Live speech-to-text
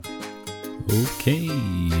Okay,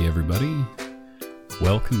 everybody.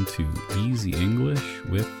 Welcome to Easy English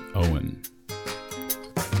with Owen.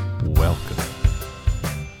 Welcome.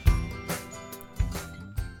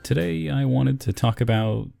 Today I wanted to talk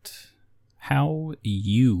about how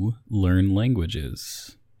you learn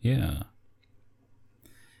languages. Yeah.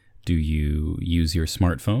 Do you use your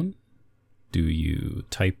smartphone? Do you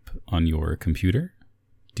type on your computer?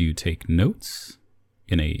 Do you take notes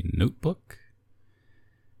in a notebook?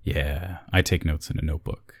 Yeah, I take notes in a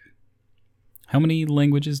notebook. How many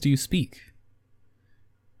languages do you speak?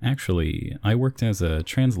 Actually, I worked as a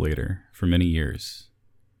translator for many years.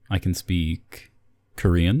 I can speak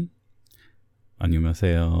Korean.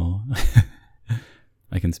 안녕하세요.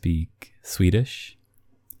 I can speak Swedish.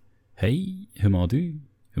 Hej, hur mår du?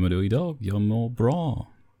 Hur mår du idag? Jag mår bra.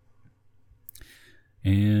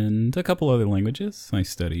 And a couple other languages. I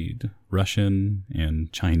studied Russian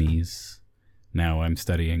and Chinese. Now I'm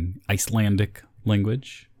studying Icelandic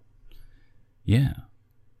language. Yeah.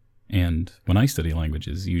 And when I study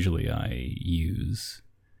languages, usually I use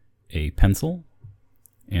a pencil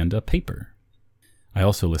and a paper. I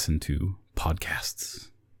also listen to podcasts.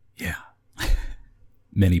 Yeah.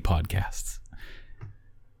 Many podcasts.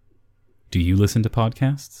 Do you listen to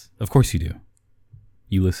podcasts? Of course you do.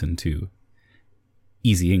 You listen to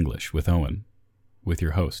Easy English with Owen, with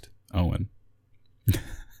your host, Owen.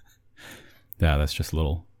 Yeah, that's just a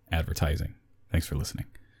little advertising. Thanks for listening.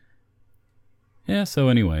 Yeah, so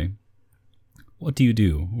anyway, what do you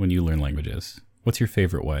do when you learn languages? What's your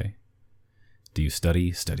favorite way? Do you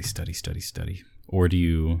study? Or do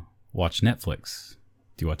you watch Netflix?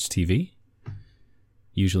 Do you watch TV?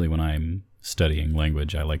 Usually when I'm studying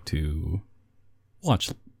language, I like to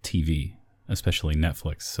watch TV, especially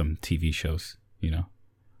Netflix, some TV shows, you know.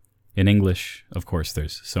 In English, of course,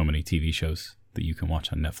 there's so many TV shows that you can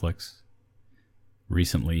watch on Netflix.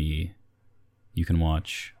 Recently, you can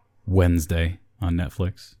watch Wednesday on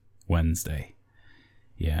Netflix. Wednesday.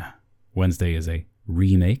 Yeah. Wednesday is a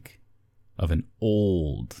remake of an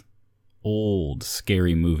old,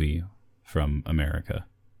 scary movie from America.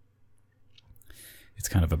 It's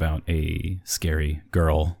kind of about a scary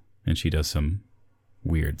girl, and she does some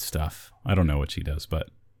weird stuff. I don't know what she does,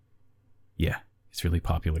 but yeah, it's really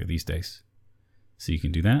popular these days. So you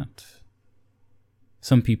can do that.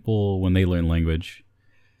 Some people, when they learn language,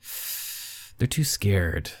 they're too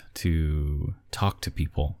scared to talk to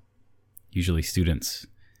people. Usually students,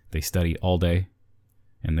 they study all day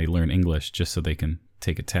and they learn English just so they can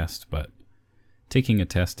take a test. But taking a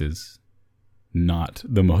test is not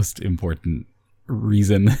the most important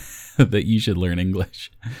reason that you should learn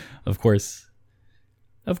English. Of course,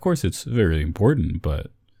 it's very important, but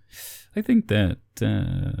I think that,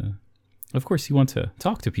 of course, you want to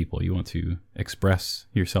talk to people. You want to express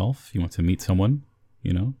yourself. You want to meet someone,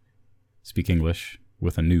 you know, speak English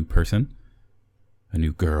with a new person, a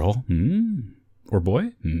new girl, or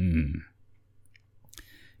boy.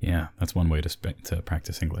 Yeah, that's one way to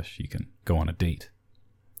practice English. You can go on a date.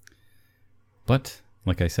 But,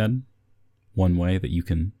 like I said, one way that you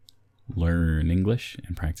can learn English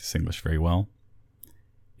and practice English very well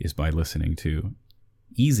is by listening to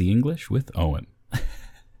Easy English with Owen.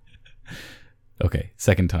 Okay,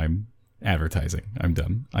 second time advertising. I'm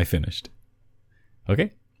done. I finished.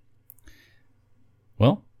 Okay?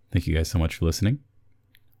 Well, thank you guys so much for listening.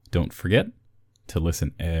 Don't forget to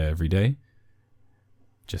listen every day.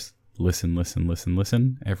 Just listen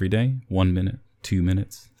every day. 1 minute, 2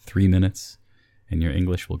 minutes, 3 minutes, and your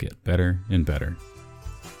English will get better and better.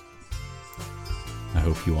 I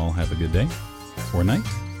hope you all have a good day or night,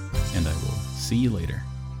 and I will see you later.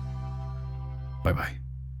 Bye-bye.